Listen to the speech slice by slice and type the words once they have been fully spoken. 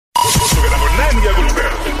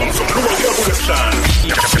Umsombuluko kuya kulesihlanu.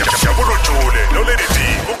 Jabulo Jule no Lady D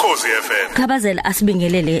uKhosi FM. Khabazela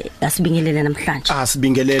asibingelele namhlanje.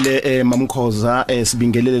 Asibingelele mamkhoza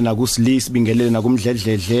sibingelele nakusili sibingelele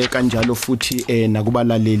nakumdledledle kanjalo futhi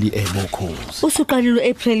nakubalaleli bokhozi. Usuqalile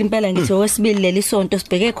April impela ngithi wesibili leli sonto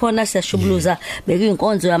sibheke khona siyashubuluza beke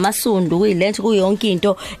inkonzo yamasundu kuyilento kuyonke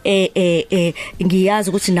into ngiyazi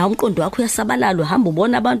ukuthi nawe umqondo wakho uyasabalala uhamba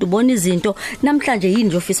ubona abantu ubona izinto namhlanje yini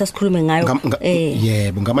nje ofisa sikhulume ngayo.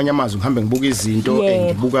 Yebo ngamanye amazwi ngihambe ngibuka izinto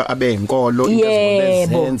ngibuka abenkolo into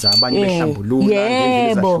ezizenza abanye behlambulula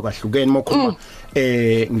ngendlela ezahlukahlukene mokhuluma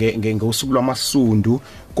ngosuku lwamasundu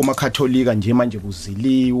kumakatholika nje manje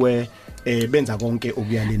kuziliwe benza konke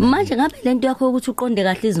okuyalena manje ngabe lento yakho ukuthi uqonde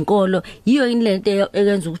kahle izinkolo yiyo yini lento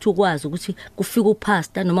eyenza ukuthi ukwazi ukuthi kufika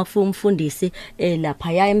upastor noma kufika umfundisi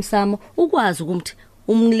lapha ya emsamo ukwazi ukuthi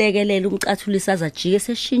umlekelele umcathulisa azajike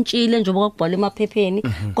seshintshile njengoba kwakubhala emaphepheni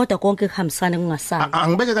kodwa konke kuhambisana kungasani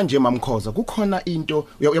angibeke kanje mamkhoza kukhona into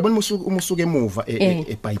uyabona umusuke emuva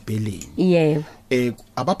eBhayibhelini yebo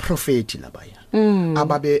abaprofeti labaya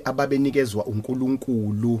ababenikezwa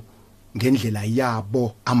uNkulunkulu ngendlela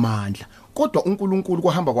yabo amandla kodwa uNkulunkulu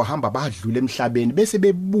kwahamba badlula emhlabeni bese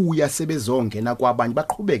bebuya sebezongena kwabanye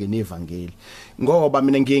baqhubeke nevangeli ngoba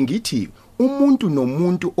mina ngithi umuntu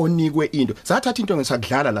nomuntu onikwe into sathatha into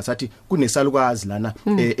ngisakudlala la sathi kunesalukazi lana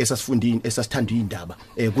esasifundini esasithanda indaba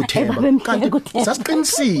kutheba kanti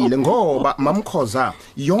sasiqinisile ngoba mamkhoza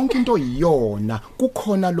yonke into iyona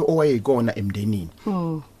kukhona lo owayekona emndenini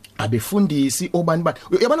abefundisi obani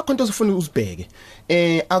yabona khonto sifuna uzibheke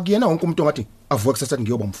akuyena wonke umuntu ongathi avuka kusasa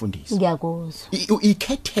ngiyoba umfundisi ngiyakuzwa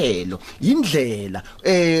ikhethelo indlela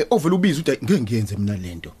ovela ubiza ukuthi ngeke ngiyenze mina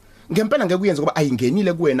lento ngempela ngeke kuyenze ngoba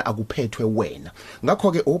ayingenile kuwena akuphethwe wena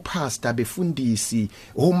ngakho ke opastor befundisi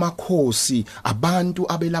omakhosi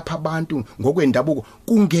abantu abelapha abantu ngokwendabuko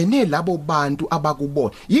kungene labo bantu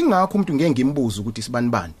abakubona yingakho umuntu ngeke ngimbuza ukuthi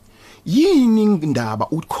sibani yini indaba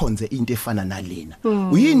ukhonze into efana nalena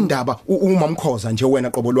uyindaba umamkhoza nje wena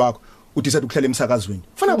qobo lwakho uthi sathi ukuhlala emsakazweni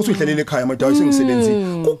fana usuhlalele ekhaya madawu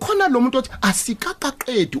sengisebenzile kukhona lo muntu othi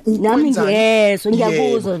asikaqaqedi ukwenza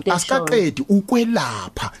ngiyakuzwa into asikaqedi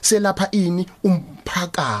ukwelapha selapha ini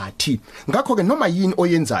umphakathi ngakho ke noma yini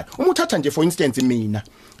oyenzayo uma uthatha nje for instance mina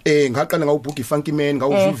ngaqala ngawubhuka ifunky man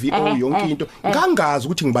ngawu-VVO yonke into ngangazi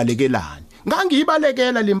ukuthi ngibalekelani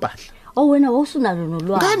ngangiyibalekela lempahla wena wawusunalo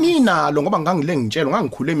nolwazi nganinalo ngoba ngangile ngitshela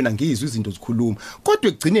ngangikhule mina ngizwe izinto zikhuluma kodwa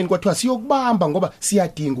ekugcineni kwathiwa siyokubamba ngoba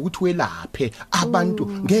siyadinga ukuthi welaphe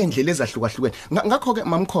abantu ngendlela ezahlukahlukene ngakho ke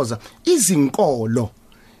mamkhoza izinkolo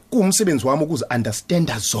kuumsebenzi wami ukuze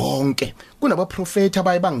understanda zonke kunabaprofeti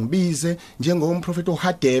abaye bangibize njengomprofeti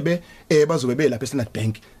oHadebe bazobe belapha eStandard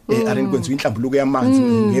Bank areni kwenziwa inhlambuluko yamanzi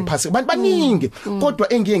ngephasi baningi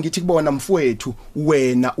kodwa engiye ngithi kubona mfowethu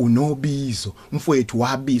wena unobizo mfowethu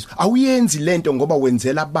wabizwa awuyenzi lento ngoba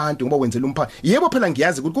wenzela abantu ngoba wenzela umphakathi yebo phela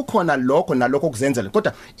ngiyazi ukuthi kukhona lokho nalokho kuzenzela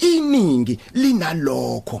kodwa iningi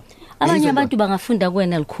linalokho abanye abantu bangafunda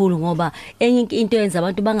kuwena likhulu ngoba enye into yenza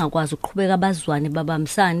abantu bangakwazi ukuqhubeka abazwane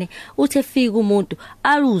babamsane uthe efika umuntu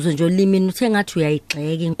aluzwe nje olimini uthe ngathi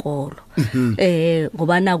uyayigxeka inkolo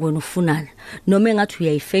ngoba nakwena ufunana noma engathi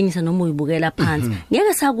uyayifenyisa noma uyibukela phansi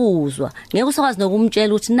ngeke sakuzwa ngeke usakwazi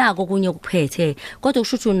nokumtshela ukuthi nako kunye kuphethe kodwa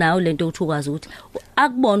kusho ukuthi unayo lento ukuthi ukwazi ukuthi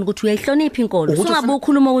akubona ukuthi uyayihlonipha inkolo ungabe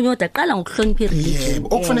ukhuluma kunyoda qala ngokuhlonipha ireligion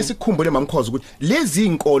okufanele sikukhumbule mamkhoza ukuthi lezi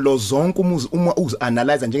inkolo zonke uma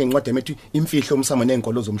uzi-analyze njengencwadi emethi imfihlo umsamo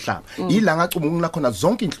nezinkolo zomhlaba yila ngacubungula khona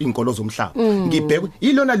zonke izinkolo zomhlaba ngibheka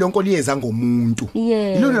ilona lonke liyeza ngomuntu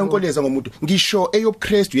ilona lonke liyeza ngomuntu ngisho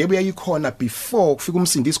eyobuKristu yebo yayikhona before kufika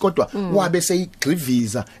umsindisi kodwa wabe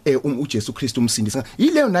seyigxiviza uJesu Kristu umsindisi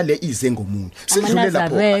yileyo nale ize ngomuntu sidlule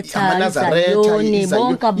lapho amaNazaretha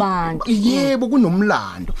bonke abantu yebo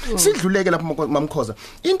kunomlando sidluleke lapho mamkhoza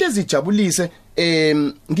into ezijabulise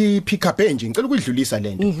ngipick up nje ngicela ukudlulisa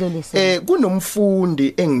lento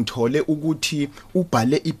kunomfundi engithole ukuthi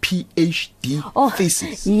ubhale iPhD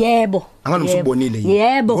thesis yebo angani usubonile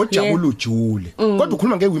yini ngojabula ujule kodwa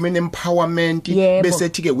ukhuluma ngewomen empowerment bese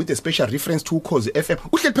ethi ke with a special reference to Ukhozi FM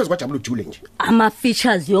uhleli phezulu kwajabula ujule nje ama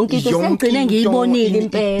features yonke into sengcine ngiyibonile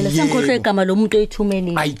impela sengikhohlwe igama lomuntu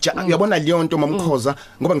oyithumelile uyabona leyo nto mamkhoza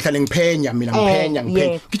ngoba ngihlale ngiphenya mina ngiphenya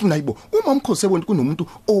ngithi nayibo uma umkhozi sebona kunomuntu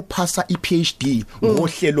ophasa iPhD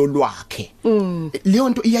ngohlelo lwakhe leyo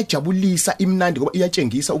nto iyajabulisa imnandi ngoba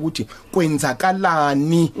iyatshengisa ukuthi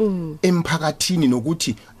kwenzakalani emphakathini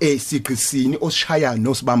nokuthi siqisini osishaya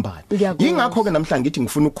nosibambayo ingakho ke namhlanje ngithi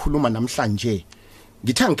ngifuna ukukhuluma namhlanje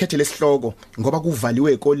ngithe ngikhethe lesihloko ngoba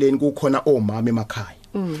kuvaliwe ekoleni kukhona omama emakhaya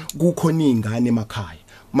kukhona izingane emakhaya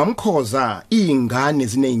mamkhoza izingane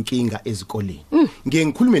zineyinkinga ezikoleni ngiye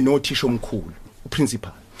ngikhulume nothisha omkhulu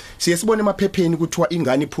uprincipal siyesibona emaphepheni kuthiwa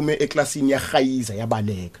ingane iphume eklasini yahayiza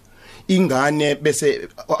yabaleka ingane bese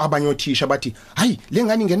abanye othisha bathi hayi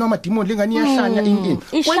lengane ingenwa amademon lengane iyahlanya ini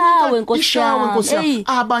ishawe nkosi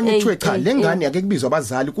abanye kuthiwe cha lengane ake kubizwa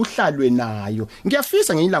abazali kuhlalwe nayo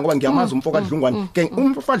ngiyafisa ngenyilanga ngoba ngiyamazi umfoko kaDlungwane ke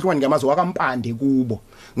umfoko kaDlungwane ngiyamazi wakampande kubo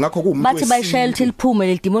ngakho kuumuntu bathi bayishayela ukuthi liphume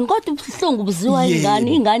le demon kodwa ubuhlungu buziwa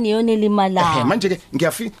ingane iyona elimala manje ke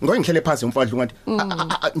ngiyafika ngoba ngihlele phansi umfoko kaDlungwane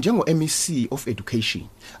njengo MEC of education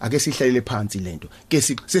ake sihlalele phansi lento ke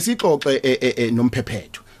sesixoxe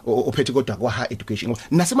nomphephetho ophethe kodwa kwa high education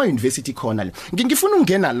nasema university khona le ngifuna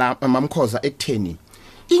ungena la mamkhoza ekutheni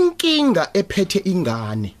inkinga ephethe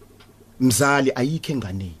ingane mzali ayikho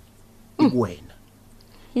enganeni ikuwena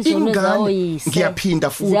ingane ngiyaphinda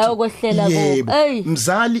futhi yebo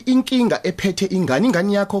mzali inkinga ephethe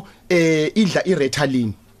ingane yakho idla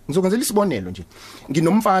iRitalin ngizokwenzela isibonelo nje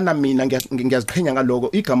nginomfana mina ngiyaziqhenya ngaloko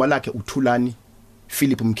igama lakhe uThulani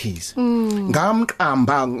Philip Mkhize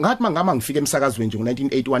ngamqamba ngathi mangama ngifike emsakazweni nje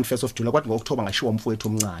ngo1981 1st of July kwathi ngoOctober ngashiwa umfowethu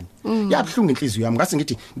omncane yabhlunga inhliziyo yami ngase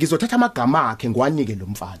ngithi ngizothatha amagama akhe ngwanike lo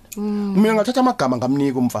mfana mina ngathatha amagama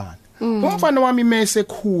ngamnika umfana umfana wami mase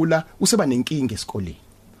khula useba nenkinga esikoleni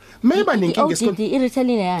maybe nenkinga esikoleni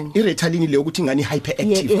iRitalin yani iRitalin le ukuthi ingane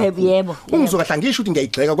hyperactive yebo ungizokahla ngisho ukuthi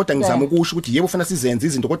ngiyayigxeka kodwa ngizama ukusho ukuthi yebo ufuna sizenze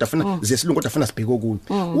izinto kodwa ufuna zesilungu kodwa ufuna sibheke okunye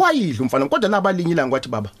wayidla umfana kodwa labalinyi la ngwathi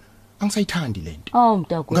baba angisayithandi lento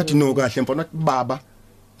mntakho ngathi no kahle mfana wathi baba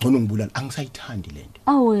ngcono ngibulala angisayithandi lento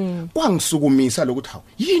awe kwangisukumisa lokuthi hawu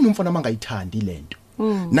yini umfana mangayithandi lento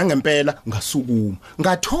nangempela ngasukuma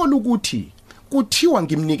ngathola ukuthi kuthiwa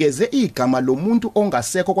ngimnikeze igama lomuntu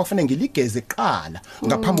ongasekho kwafanele ngiligeze qala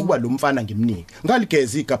ngaphambi kuba lo mfana ngimnike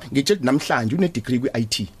ngaligeze igama ngitshela namhlanje une degree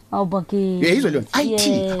kwiIT awubaki yeyizwe leyo IT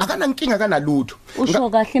akanankinga kanalutho usho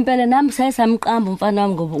kahle impela nami sayisamqamba umfana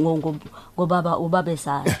wami ngobaba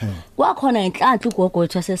ubabesana kwakhona enhlanhla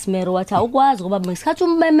ugogothi waseSmero wathi awukwazi ngoba ngesikhathi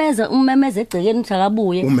ummemeza egcekeni uthi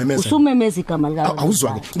akabuye usumemeza igama likawo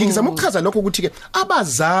awuzwa ke ngizama ukuchaza lokho ukuthi ke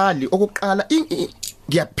abazali okuqala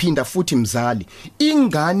ngiyaphinda futhi mzali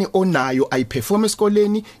ingane onayo ayiperform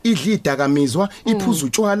esikoleni idla idakamizwa iphuza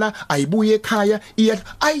utshwala ayibuye ekhaya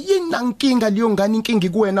ayinankinga leyo ngane inkinga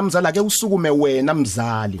kuwena mzali ake usukume wena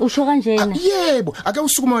mzali usho kanjena yebo ake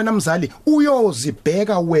usukume wena mzali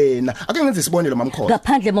uyozibheka wena ake ngenze isibonelo mamkhosi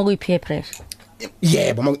ngaphandle mokuyi peer pressure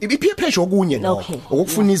yebo ipeer pressure okunye lo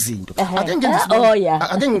okufuna izinto ake ngenze isibonelo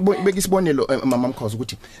ake ngibeke isibonelo mamkhosi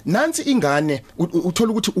ukuthi nansi ingane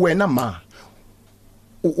uthola ukuthi wena ma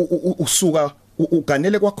usuka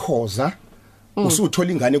uganele kwaKhoza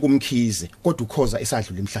usuthola ingane kuMkhize kodwa uKhoza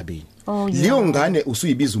esadlula emhlabeni leyo ngane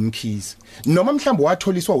usuyibiza uMkhize noma mhlawumbe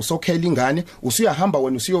watholiswa usokhela ingane usuyahamba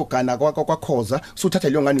wena usiyogana kwaKhoza usuthatha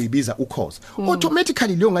leyo ngane uyibiza uKhoza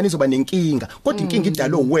automatically leyo ngane izoba nenkinga kodwa inkinga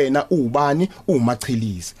idalo wena ubani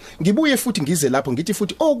umachilizi ngibuye futhi ngize lapho ngithi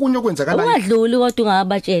futhi okunye okwenzakala ungadluli kodwa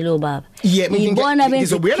ungabatshela obaba ngibona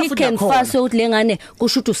benze pick and fast ukuthi lengane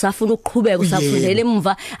kusho ukuthi usafuna ukuqhubeka usafundela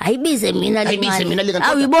emva ayibize mina lengane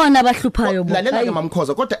awuyibona abahluphayo bo lalela ke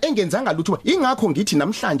mamkhoza kodwa engenzanga lutho ingakho ngithi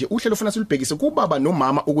namhlanje uhlelo ufuna silibhekise kubaba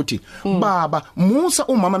nomama ukuthi baba musa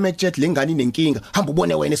umama majet lengane inenkinga hamba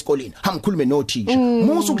ubone wena esikoleni hamba khulume nothisha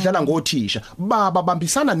musa ukudlala ngothisha baba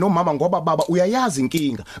bambisana nomama ngoba baba uyayazi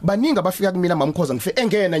inkinga baningi abafika kumina mamkhoza ngife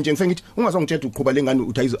engena nje ngife ngithi ungazongitshela uqhuba lengane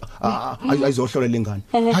uthi ayizohlola lengane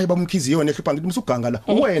hayi bamkhize yona ehlupha ngithi musugangala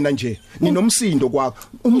wena nje ninomsindo kwakho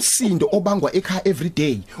umsindo obangwa ekhaya every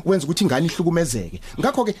day wenza ukuthi ingane ihlukumezeke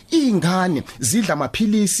ngakho ke ingane zidla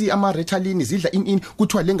amaphilisi amaRitalin zidla ini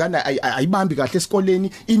kuthiwa lengane ayibambi kahle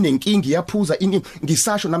esikoleni inenkinga iyaphuza ini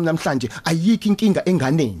ngisasho namhlanje ayikho inkinga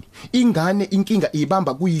enganeni ingane inkinga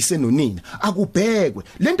ibamba kuyise nonina akubhekwe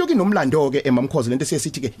lento kinomlando ke emamkhoze lento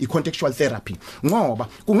siyesithi ke icontextual therapy ngoba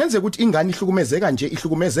kungenzeka ukuthi ingane ihlukumezeka nje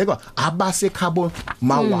ihlukumezeka abasekhabo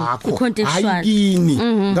mawakho ayikini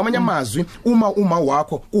ngamanye amazwi uma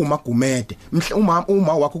wakho kumagumede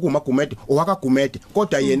uma wakho kumagumede owakagumede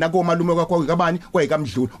kodwa yena komalume kwakho kabani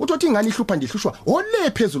kwayikamdluli uthi ingane ihlupha nje ihlushwa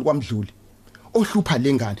ole phezulu kwamdluli ohlupha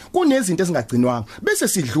lengane kunezinto ezingagcinwanga bese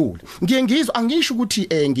sidlula ngiyengizwa angisho ukuthi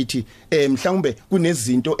ngithi mhlawumbe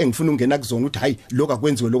kunezinto engifuna ungena kuzona ukuthi hayi lokho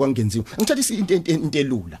akwenziwe lokho angenziwe ngithatha into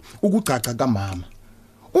elula ukugaca kamama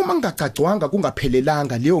uma ngagacwanga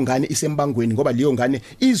kungaphelelanga leyo ngane isembangweni ngoba leyo ngane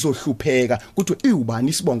izohlupheka ukuthi iubani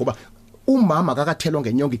isibongo ngoba umama akakathelwa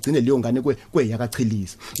ngenyongo igcine leyo ngane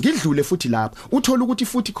kweyakachiliza ngidlule futhi lapha uthola ukuthi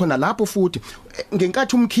futhi khona lapho futhi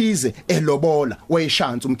ngenkathi uMkhize elobola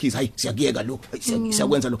wayeshansa uMkhize hayi siyakuyeka lo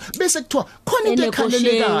siyakwenza lo bese kuthiwa khona into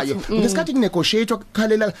ekhalelekayo ngesikhathi kunegotiate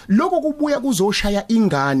kukhalela lokho kubuya kuzoshaya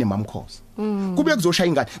ingane mamkhosi kubuya kuzoshaya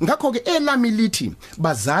ingane ngakho ke elami lithi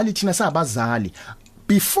bazali thina sabazali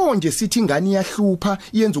before nje sithi ingane iyahlupha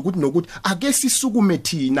yenza ukuthi nokuthi ake sisukume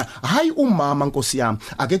thina hayi umama Nkosi yami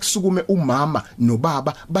ake kusukume umama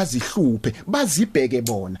nobaba bazihluphe bazibheke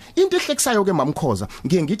bona into ehlekisayo ke mamkhoza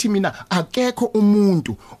ngithi mina akekho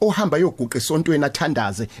umuntu ohamba yoguqa esontweni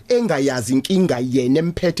athandaze engayazi inkinga yena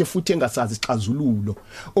emphethe futhi engasazi isixazululo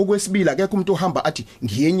okwesibili akekho umuntu ohamba athi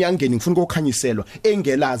ngiyenyangeni ngifuna ukukhanyiselwa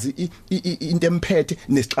engelazi into emphethe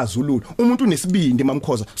nesixazululo umuntu unesibindi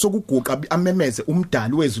mamkhoza sokuguqa amemeze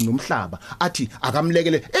umdali wezulu nomhlaba athi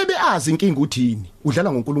akamlekele ebe azi inkinga uthini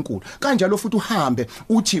udlala ngoNkulunkulu kanjalo futhi uhambe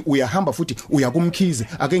uthi uyahamba futhi uya kuMkhize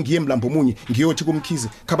ake ngiye emlambo omunye ngiyothi kuMkhize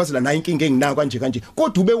khabazela nayo inkinga enginayo kanje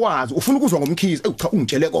kodwa ube wazi ufuna ukuzwa ngoMkhize cha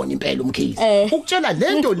ungitshele kona impela uMkhize ukutshela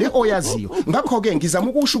lento le oyaziyo ngakho ke ngizama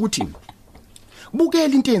ukusho ukuthi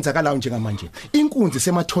bukela into eyenzakalayo njengamanje inkunzi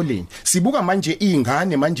sematholeni sibuka manje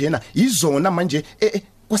izingane manjena izona manje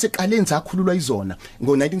kwaseqaleni zakhululwa izona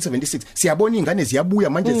ngo1976 siyabona izingane ziyabuya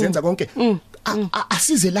manje zenza konke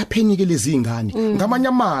asize lapheni ke lezi izingane ngamanye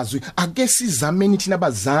amazwi ake sizameni thina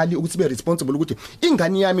abazali ukuthi be responsible ukuthi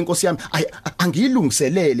ingane yami Nkosi yami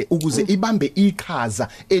angiyilungiselele ukuze ibambe iqhaza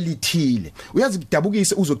elithile uyazi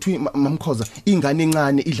kudabukise uzokuthiwa mamkhoza ingane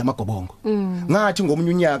encane idla amagobongo ngathi ngomunye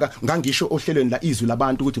unyaka ngangisho ohlelweni la izwi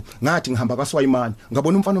labantu ukuthi ngathi ngihamba kwaSwayimani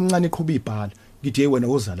ngabona umfana omncane eqhuba ibhala ngithi wena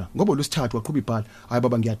wozala ngoba losithathu waqhuba ibhala hayi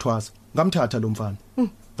baba ngiyathwasa ngamthatha lo mfana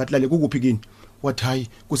ngathi lale kukuphi kini wathi hayi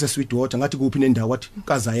kuse Sweetwater ngathi kuphi nendawo wathi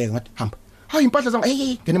kazayeka ngathi hamba hayi impahla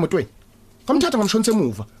zami ngene emotweni ngamthatha ngamshonisa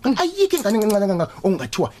emuva ayike ingane enqala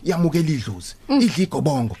ongathiwa yamukela idlozi idla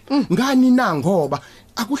igobongo ngani na ngoba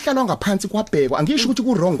akuhlalwa ngaphansi kwabhekwa angisho ukuthi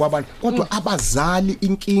ku wrong kwabantu kodwa abazali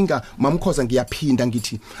inkinga mamkhoza ngiyaphinda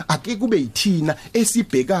ngithi ake kube yithina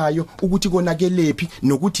esibhekayo ukuthi konakelephi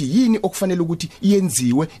nokuthi yini okufanele ukuthi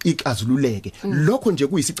yenziwe ixazululeke lokho nje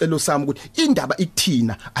kuyisicelo sami ukuthi indaba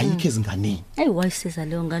ikuthina ayikho ezinganeni wayisiza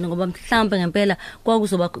leyo ngane ngoba mhlambe ngempela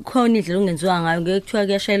kwakuzoba khona indlela ungenziwa ngayo ngekuthiwa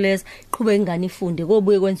kuyasheleza iqhube ingane ifunde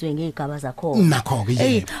kobuye kwenziwe ngezigaba zakho nakho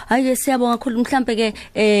ke hayi siyabonga kakhulu mhlambe ke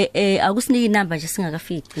akusinike inamba nje singaka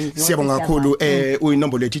siyabonga kakhulu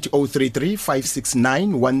uyinombolo ethi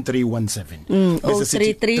 0335691317 bese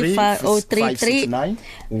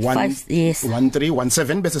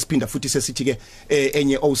 1335631317 bese siphinda futhi sesithi ke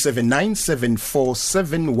enye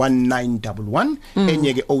 0797471911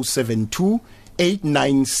 enye ke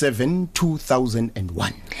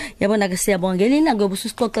 072897201 yabona ke siyabonga ngelina ngoba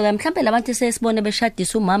usixoxela mhlambe labantu sesibone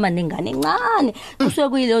beshadisa umama nengane encane kusuke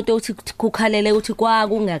kuyilento uthi kukhalele uthi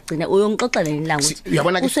kwakungagcina uyongixoxela nilanga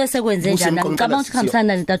usesekwenze njani ngicabanga ukuthi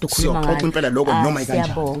khambisana nento ukhuluma ngayo impela lokho noma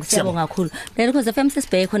ikanjani siyabonga kakhulu lelo khoze FM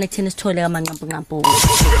sisibheke connecting sithole amanqampu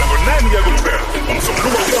kusukela ngo9 kuya ku12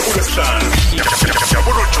 umsombuluko kuya kuLesihlanu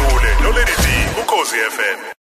yabona ujule no Lady D ukhozi FM